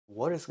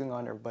What is going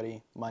on,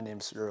 everybody? My name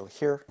is Earl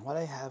here. What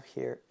I have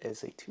here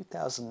is a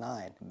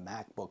 2009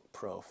 MacBook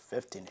Pro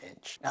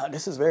 15-inch. Now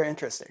this is very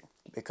interesting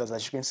because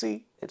as you can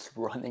see, it's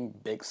running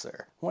Big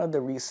Sur, one of the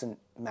recent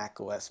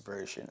macOS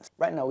versions.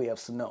 Right now we have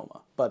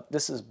Sonoma, but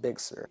this is Big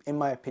Sur. In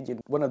my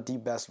opinion, one of the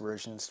best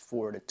versions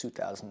for the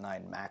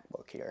 2009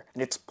 MacBook here.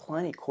 And it's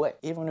plenty quick.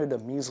 Even with a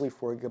measly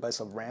 4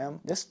 gigabytes of RAM,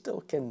 this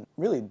still can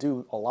really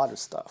do a lot of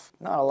stuff.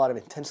 Not a lot of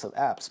intensive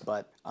apps,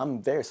 but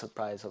I'm very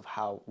surprised of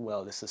how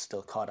well this is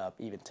still caught up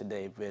even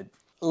today with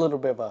a little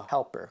bit of a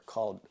helper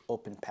called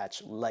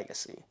Openpatch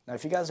Legacy. Now,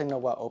 if you guys don't know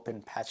what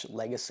Openpatch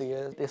Legacy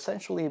is, it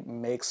essentially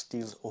makes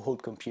these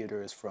old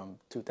computers from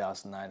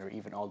 2009 or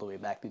even all the way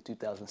back to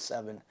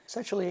 2007,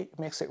 essentially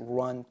makes it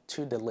run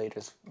to the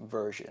latest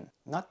version.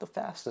 Not the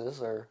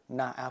fastest or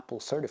not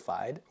Apple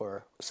certified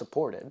or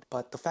supported,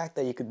 but the fact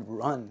that you could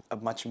run a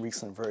much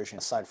recent version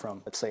aside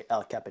from, let's say,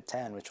 El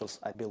Capitan, which was,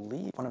 I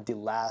believe, one of the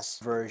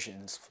last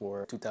versions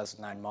for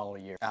 2009 model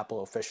year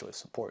Apple officially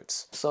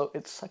supports. So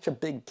it's such a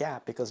big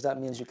gap because that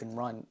means you can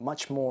run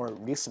much more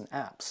recent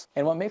apps.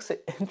 And what makes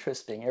it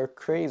interesting or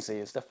crazy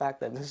is the fact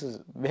that this is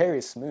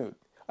very smooth.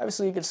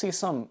 Obviously, you can see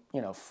some,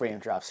 frame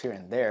drops here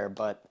and there,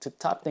 but to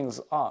top things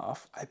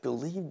off, I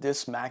believe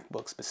this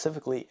MacBook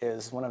specifically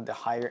is one of the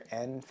higher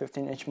end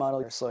 15-inch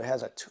models. So it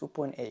has a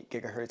 2.8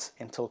 gigahertz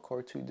Intel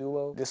Core 2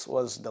 Duo. This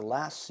was the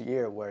last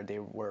year where they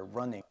were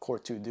running Core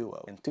 2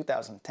 Duo. In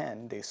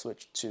 2010, they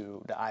switched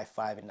to the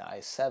i5 and the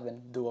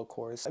i7 dual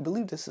cores. I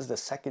believe this is the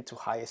second to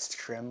highest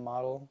trim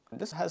model.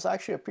 This has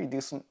actually a pretty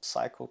decent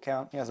cycle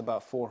count. It has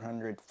about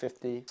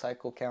 450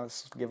 cycle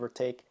counts, give or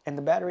take. And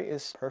the battery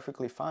is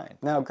perfectly fine.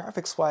 Now,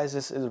 graphics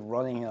this is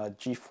running a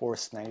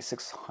GeForce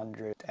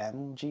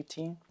 9600M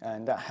GT,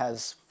 and that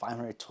has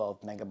 512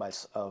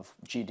 megabytes of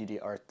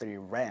GDDR3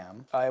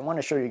 RAM. I want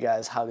to show you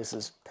guys how this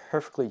is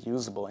perfectly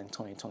usable in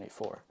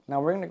 2024.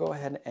 Now we're going to go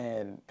ahead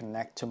and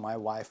connect to my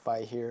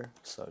Wi-Fi here,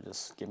 so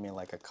just give me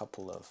like a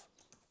couple of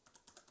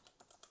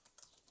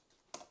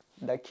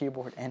that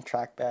keyboard and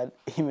trackpad,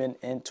 even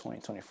in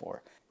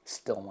 2024,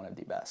 still one of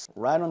the best.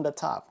 Right on the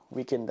top,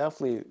 we can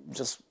definitely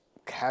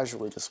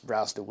casually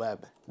browse the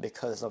web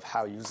because of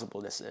how usable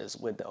this is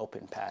with the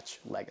Openpatch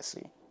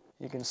Legacy.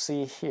 You can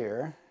see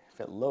here, if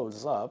it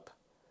loads up,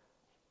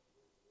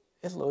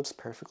 it loads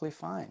perfectly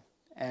fine.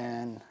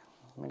 And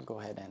let me go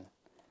ahead and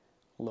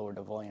lower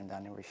the volume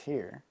down over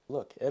here.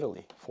 Look,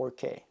 Italy,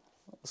 4K.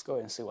 Let's go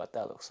ahead and see what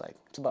that looks like.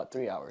 It's about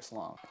 3 hours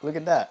long. Look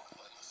at that.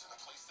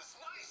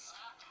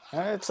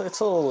 It's a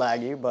little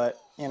laggy, but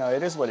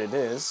it is what it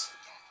is.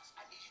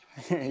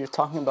 You're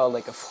talking about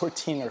like a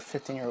 14 or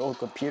 15-year-old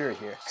computer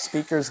here.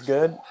 Speaker's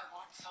good.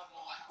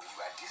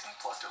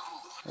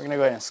 We're gonna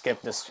go ahead and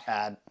skip this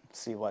ad,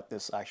 see what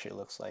this actually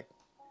looks like.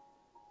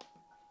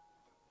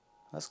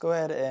 Let's go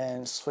ahead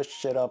and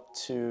switch it up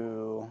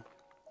to,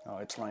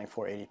 it's running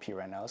 480p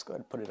right now. Let's go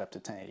ahead and put it up to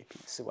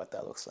 1080p, see what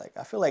that looks like.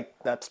 I feel like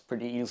that's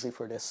pretty easy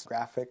for this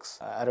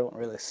graphics. I don't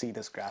really see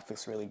this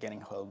graphics really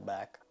getting held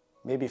back.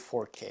 Maybe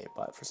 4K,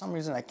 but for some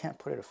reason I can't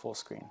put it at full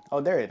screen.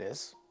 Oh, there it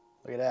is.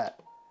 Look at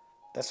that.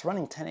 That's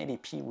running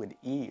 1080p with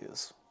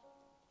ease.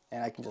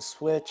 And I can just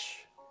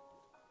switch.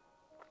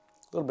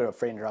 A little bit of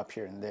frame drop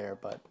here and there,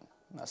 but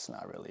that's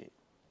not really,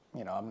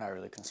 I'm not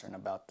really concerned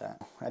about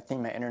that. I think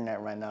my internet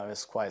right now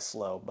is quite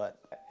slow, but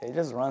it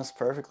just runs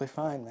perfectly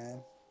fine,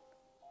 man.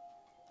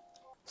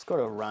 Let's go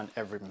to Run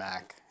Every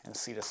Mac and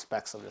see the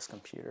specs of this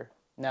computer.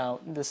 Now,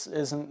 this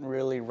isn't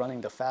really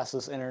running the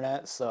fastest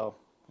internet, so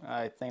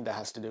I think that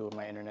has to do with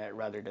my internet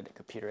rather than the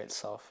computer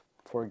itself.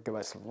 4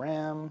 gigabytes of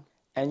RAM.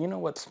 And you know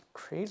what's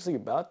crazy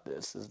about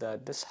this is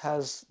that this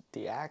has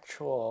the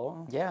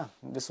actual,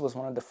 this was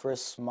one of the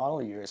first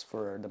model years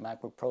for the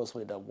MacBook Pros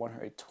with a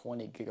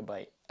 120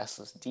 gigabyte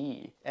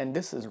SSD. And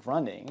this is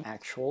running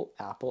actual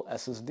Apple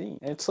SSD.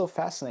 And it's so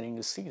fascinating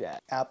to see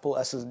that. Apple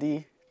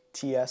SSD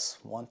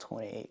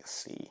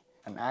TS128C.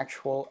 An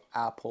actual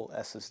Apple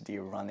SSD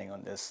running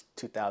on this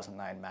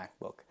 2009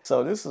 MacBook.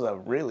 So this is a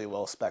really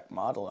well-spec'd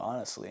model,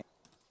 honestly.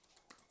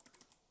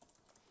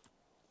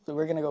 So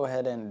we're gonna go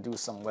ahead and do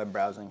some web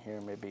browsing here.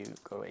 Maybe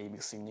go to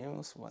ABC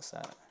News. What's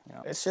that?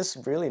 It's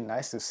just really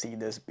nice to see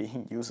this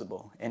being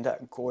usable in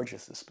that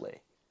gorgeous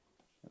display.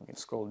 We can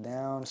scroll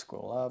down,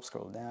 scroll up,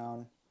 scroll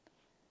down,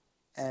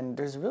 and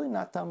there's really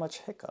not that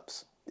much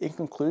hiccups. In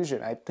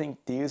conclusion, I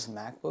think these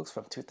MacBooks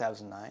from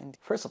 2009,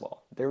 first of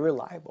all, they're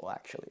reliable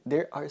actually.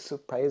 They are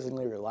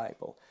surprisingly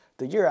reliable.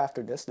 The year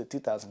after this, the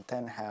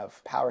 2010,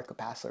 have power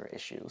capacitor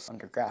issues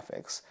under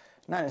graphics.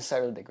 Not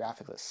necessarily the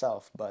graphics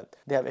itself, but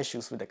they have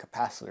issues with the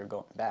capacitor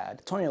going bad.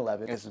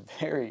 2011 is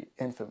very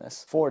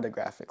infamous for the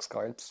graphics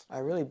cards. I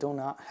really do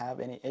not have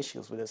any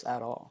issues with this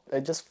at all. I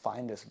just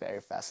find this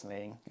very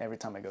fascinating every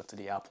time I go to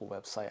the Apple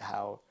website,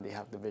 how they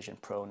have the Vision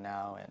Pro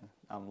now, and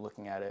I'm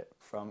looking at it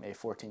from a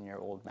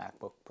 14-year-old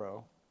MacBook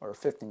Pro, or a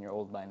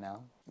 15-year-old by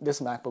now. This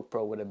MacBook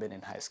Pro would have been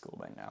in high school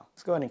by now.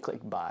 Let's go ahead and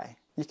click buy.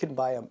 You can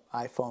buy an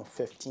iPhone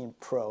 15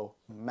 Pro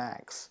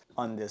Max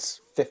on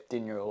this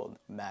 15-year-old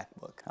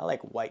MacBook. I like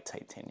white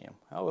titanium.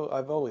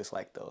 I've always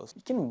liked those.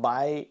 You can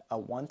buy a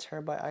 1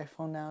 terabyte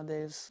iPhone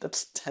nowadays.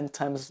 That's 10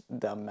 times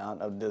the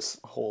amount of this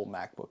whole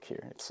MacBook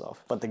here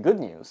itself. But the good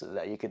news is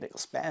that you can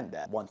expand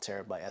that 1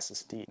 terabyte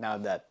SSD now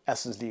that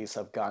SSDs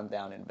have gone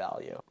down in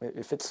value.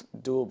 If it's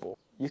doable,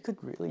 you could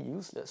really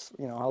use this.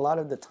 You know, a lot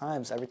of the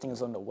times everything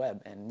is on the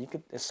web, and you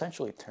could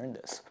essentially turn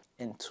this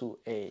into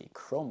a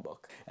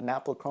Chromebook, an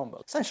Apple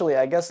Chromebook. Essentially,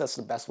 I guess that's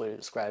the best way to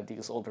describe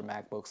these older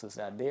MacBooks, is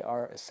that they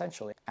are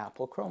essentially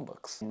Apple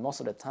Chromebooks. And most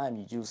of the time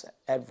you use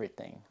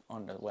everything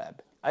on the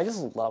web. I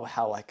just love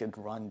how I could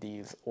run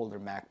these older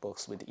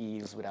MacBooks with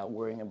ease without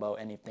worrying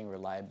about anything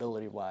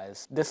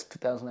reliability-wise. This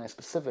 2009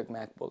 specific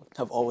MacBook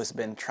have always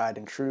been tried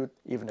and true.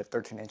 Even the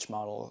 13-inch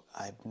model,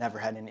 I've never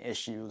had any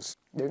issues.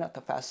 They're not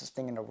the fastest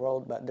thing in the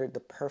world, but they're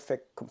the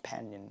perfect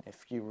companion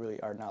if you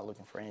really are not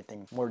looking for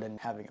anything more than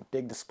having a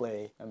big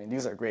display. I mean,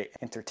 these are great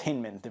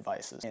entertainment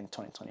devices in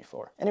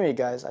 2024. Anyway,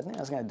 guys, I think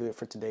that's gonna do it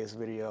for today's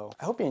video.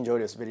 I hope you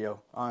enjoyed this video.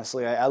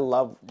 Honestly, I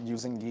love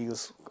using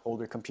these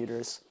older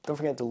computers. Don't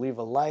forget to leave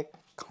a like,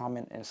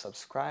 comment, and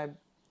subscribe,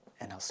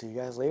 and I'll see you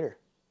guys later.